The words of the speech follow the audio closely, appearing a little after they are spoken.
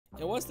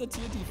And what's the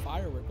TNT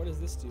firework? What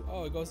does this do?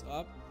 Oh, it goes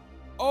up.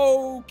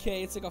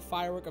 Okay, it's like a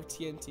firework of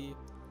TNT.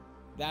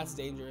 That's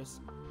dangerous.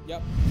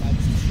 Yep.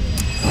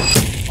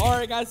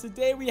 Alright guys,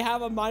 today we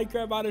have a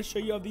Minecraft mod to show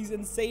you of these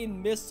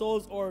insane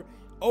missiles or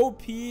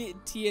OP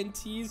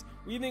TNTs.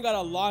 We even got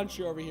a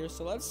launcher over here.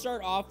 So let's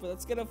start off with,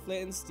 let's get a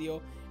flint and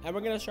steel. And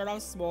we're going to start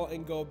off small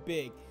and go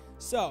big.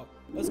 So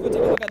let's go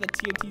take a look at the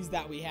TNTs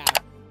that we have.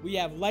 We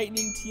have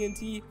lightning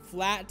TNT,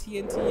 flat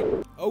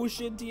TNT,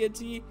 ocean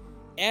TNT,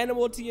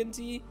 animal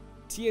TNT,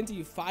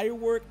 TNT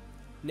firework,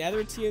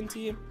 nether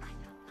TNT,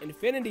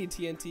 infinity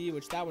TNT,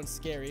 which that one's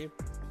scary,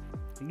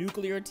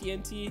 nuclear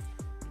TNT,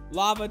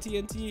 lava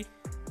TNT,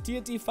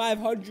 TNT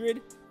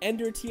 500,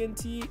 ender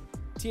TNT,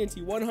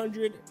 TNT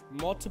 100,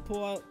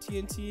 multiple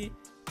TNT,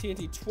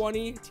 TNT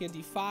 20,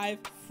 TNT 5,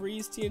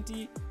 freeze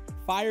TNT,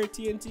 fire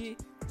TNT,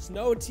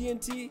 snow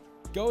TNT,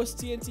 ghost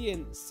TNT,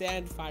 and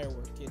sand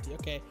firework TNT.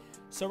 Okay,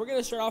 so we're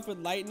gonna start off with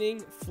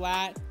lightning,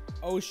 flat,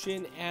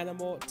 ocean,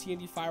 animal,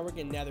 TNT firework,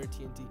 and nether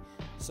TNT.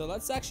 So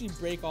let's actually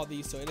break all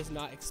these so it does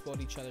not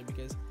explode each other,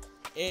 because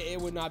it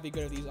would not be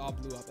good if these all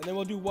blew up. And then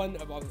we'll do one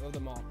of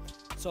them all.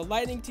 So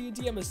lightning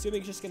TNT, I'm assuming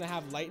it's just gonna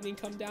have lightning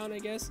come down, I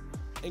guess,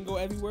 and go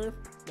everywhere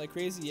like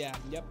crazy. Yeah,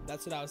 yep,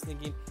 that's what I was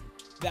thinking.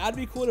 That'd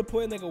be cool to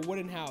put in like a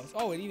wooden house.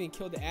 Oh, it even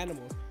killed the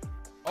animals.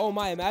 Oh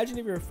my, imagine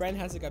if your friend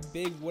has like a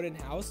big wooden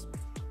house,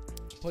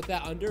 put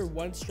that under,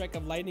 one strike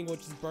of lightning will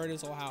just burn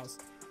his whole house.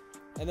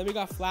 And then we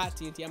got flat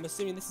TNT. I'm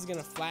assuming this is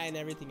gonna flatten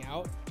everything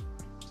out.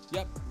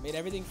 Yep, made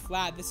everything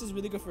flat. This is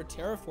really good for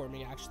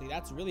terraforming, actually.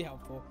 That's really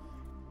helpful.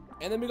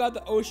 And then we got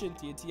the ocean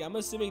TNT. I'm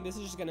assuming this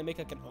is just gonna make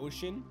like an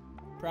ocean,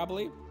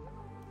 probably,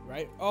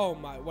 right? Oh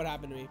my, what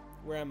happened to me?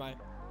 Where am I?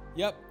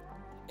 Yep,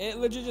 it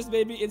legit just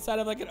made me inside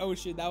of like an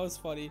ocean. That was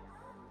funny.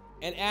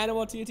 And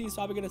animal TNT is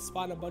probably gonna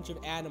spawn a bunch of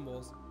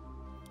animals.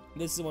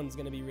 This one's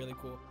gonna be really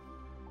cool.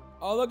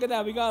 Oh, look at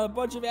that, we got a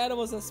bunch of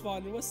animals that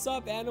spawned. What's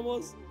up,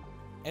 animals?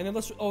 And then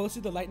let's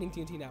do the lightning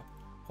TNT now.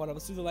 Hold on,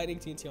 let's do the lightning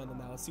TNT on them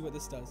now. Let's see what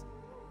this does.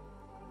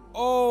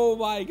 Oh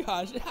my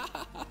gosh.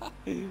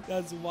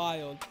 That's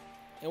wild.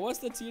 And what's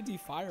the TNT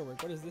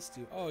firework? What does this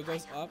do? Oh, it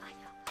goes up.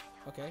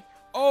 Okay.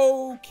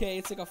 Okay,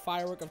 it's like a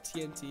firework of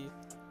TNT.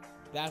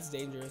 That's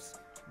dangerous.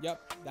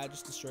 Yep, that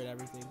just destroyed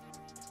everything.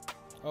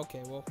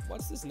 Okay, well,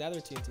 what's this nether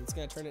TNT? It's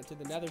gonna turn it to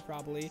the nether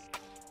probably,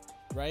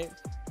 right?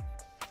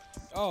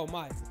 Oh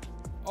my.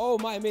 Oh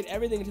my, it made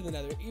everything into the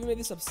nether. It even made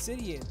this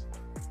obsidian.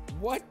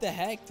 What the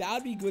heck? That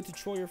would be good to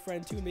troll your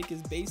friend too, make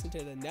his base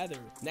into the nether.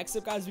 Next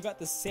up, guys, we got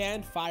the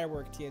sand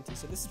firework TNT.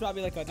 So this is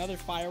probably like another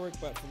firework,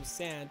 but from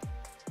sand.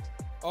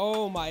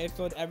 Oh my, it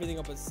filled everything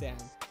up with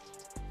sand.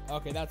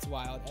 Okay, that's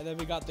wild. And then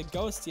we got the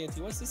ghost TNT.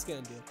 What's this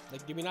gonna do?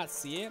 Like, do we not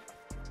see it?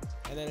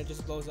 And then it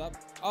just blows up.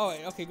 Oh,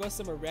 okay, goes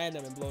somewhere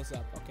random and blows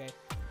up. Okay.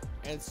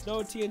 And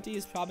snow TNT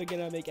is probably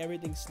gonna make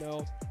everything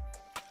snow.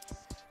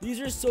 These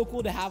are so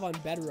cool to have on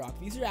Bedrock.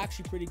 These are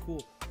actually pretty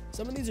cool.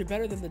 Some of these are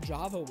better than the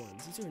Java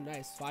ones. These are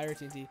nice. Fire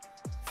TNT.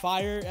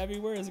 Fire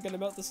everywhere. Is it gonna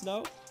melt the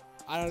snow?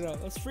 I don't know.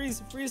 Let's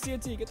freeze. Freeze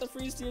TNT. Get the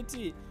freeze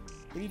TNT.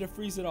 We need to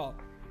freeze it all.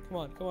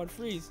 Come on,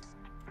 freeze.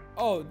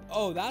 Oh,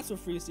 that's what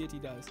freeze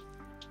TNT does.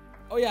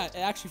 Oh yeah, it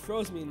actually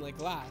froze me in like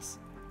glass.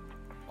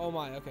 Oh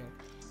my, okay.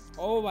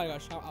 Oh my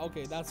gosh,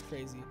 okay, that's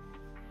crazy.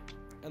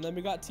 And then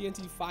we got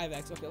TNT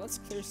 5X. Okay, let's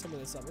clear some of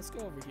this up. Let's go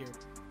over here.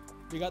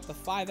 We got the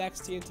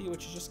 5X TNT,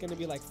 which is just gonna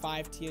be like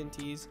 5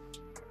 TNTs.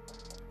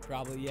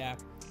 Probably, yeah.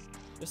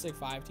 Just like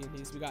 5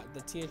 TNTs. We got the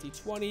TNT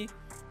 20,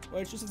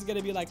 which just is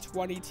gonna be like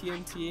 20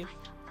 TNT.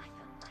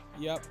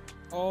 Yep.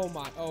 Oh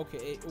my,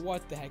 okay,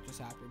 what the heck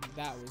just happened?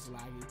 That was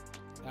laggy.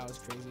 That was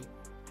crazy.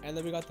 And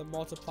then we got the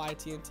multiply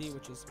TNT,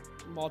 which is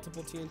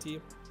multiple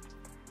TNT.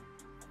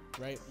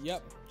 Right?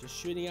 Yep. Just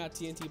shooting out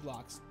TNT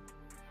blocks.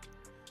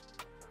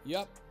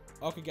 Yep.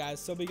 Okay, guys.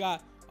 So we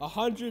got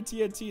 100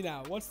 TNT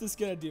now. What's this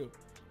gonna do?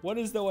 What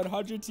is the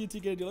 100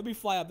 TNT gonna do? Let me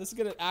fly up. This is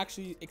gonna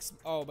actually...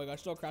 oh my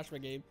gosh. Don't crash my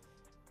game.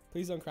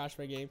 Please don't crash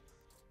my game.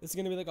 This is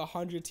gonna be like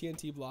 100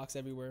 TNT blocks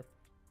everywhere.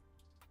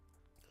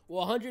 Well,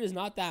 100 is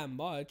not that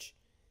much.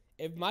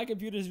 If my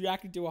computer is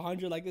reacting to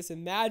 100 like this,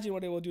 imagine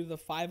what it will do to the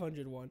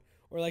 500 one.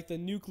 Or like the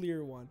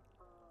nuclear one.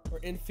 Or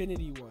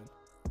infinity one.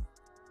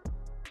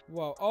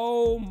 Whoa.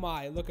 Oh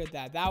my. Look at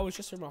that. That was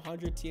just from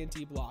 100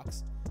 TNT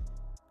blocks.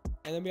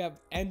 And then we have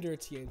ender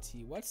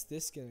TNT. What's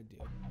this gonna do?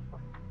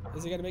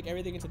 Is it gonna make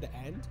everything into the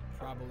end?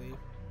 Probably.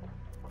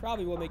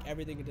 Probably will make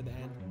everything into the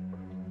end.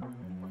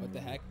 What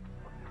the heck?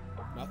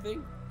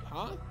 Nothing?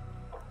 Huh?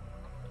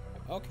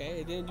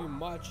 Okay, it didn't do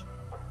much.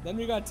 Then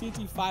we got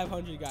TNT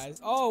 500, guys.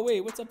 Oh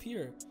wait, what's up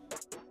here?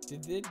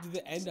 Did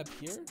it end up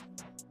here?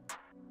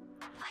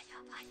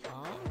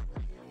 Huh?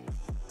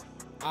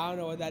 I don't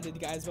know what that did,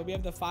 guys, but we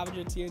have the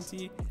 500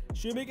 TNT.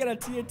 Should we make it a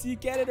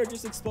TNT cannon or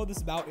just explode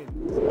this mountain?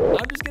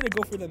 I'm just gonna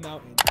go for the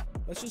mountain.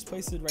 Let's just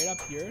place it right up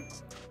here.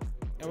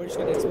 And we're just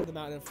gonna explode the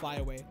mountain and fly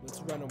away.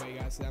 Let's run away,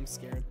 guys, because I'm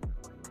scared.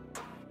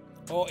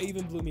 Oh, it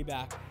even blew me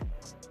back.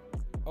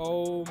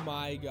 Oh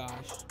my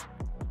gosh.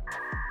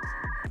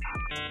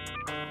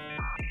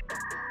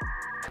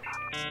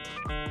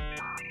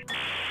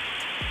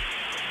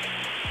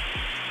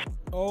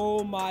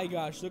 Oh my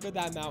gosh, look at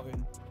that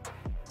mountain.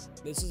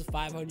 This is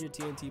 500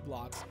 TNT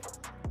blocks.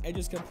 It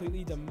just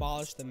completely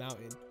demolished the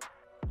mountain.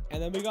 And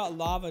then we got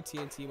lava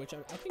TNT, which I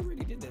think we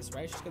already did this,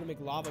 right? It's just gonna make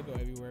lava go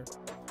everywhere.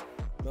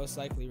 Most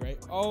likely, right?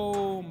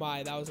 Oh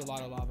my, that was a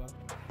lot of lava.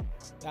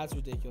 That's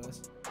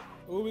ridiculous.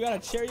 Oh, we got a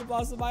cherry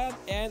blossom biome,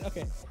 and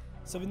okay.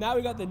 So now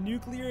we got the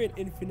nuclear and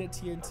infinite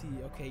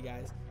TNT. Okay,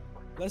 guys.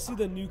 Let's do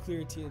the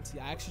nuclear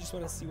TNT. I actually just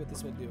want to see what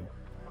this will do.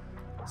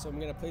 So I'm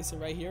gonna place it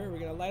right here. We're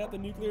gonna light up the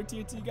nuclear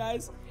TNT,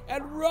 guys,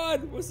 and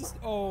run. What's this?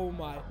 Oh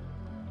my.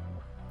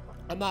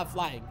 I'm not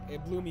flying.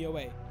 It blew me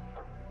away.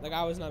 Like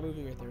I was not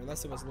moving right there,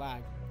 unless it was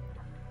lag.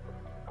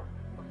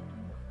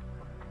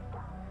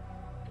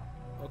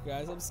 Okay,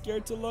 guys, I'm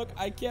scared to look.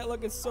 I can't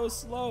look. It's so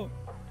slow.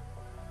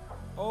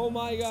 Oh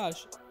my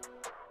gosh.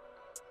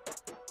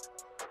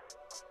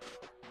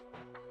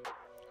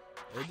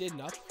 It did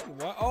nothing.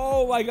 What?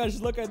 Oh my gosh,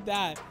 look at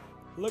that.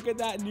 Look at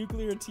that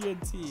nuclear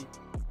TNT.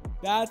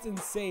 That's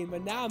insane.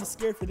 But now I'm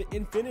scared for the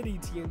infinity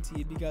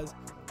TNT, because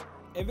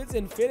if it's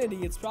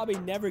infinity, it's probably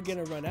never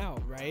gonna run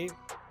out, right?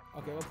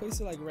 Okay, we'll place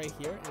it like right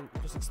here and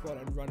just explode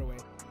and run away.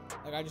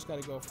 Like I just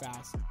gotta go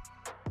fast.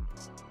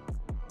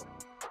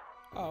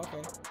 Oh,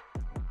 okay.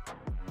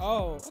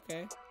 Oh,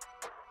 okay.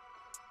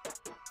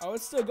 Oh,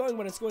 it's still going,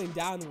 but it's going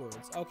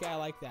downwards. Okay, I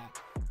like that.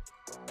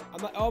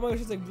 I'm not, oh my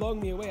gosh, it's like blowing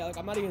me away. Like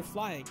I'm not even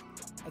flying.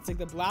 It's like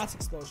the blast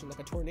explosion, like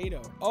a tornado.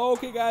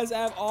 Okay, guys, I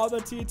have all the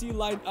TNT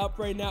lined up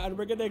right now, and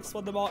we're gonna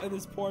explode them all in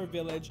this poor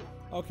village.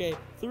 Okay,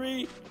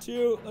 3,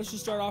 2. Let's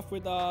just start off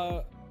with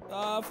flat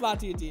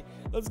TNT.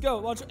 Let's go.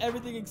 Watch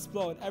everything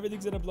explode.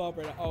 Everything's gonna blow up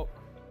right now.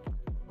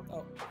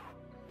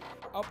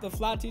 Oh, the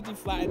flat TNT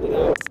flattened it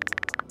out.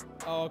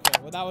 Oh,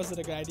 okay. Well, that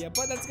wasn't a good idea.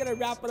 But that's going to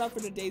wrap it up for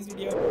today's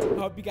video. I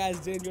hope you guys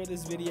did enjoy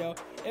this video.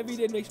 If you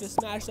did, make sure to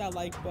smash that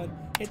like button.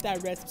 Hit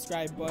that red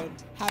subscribe button.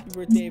 Happy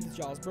birthday if it's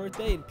y'all's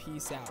birthday. And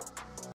peace out.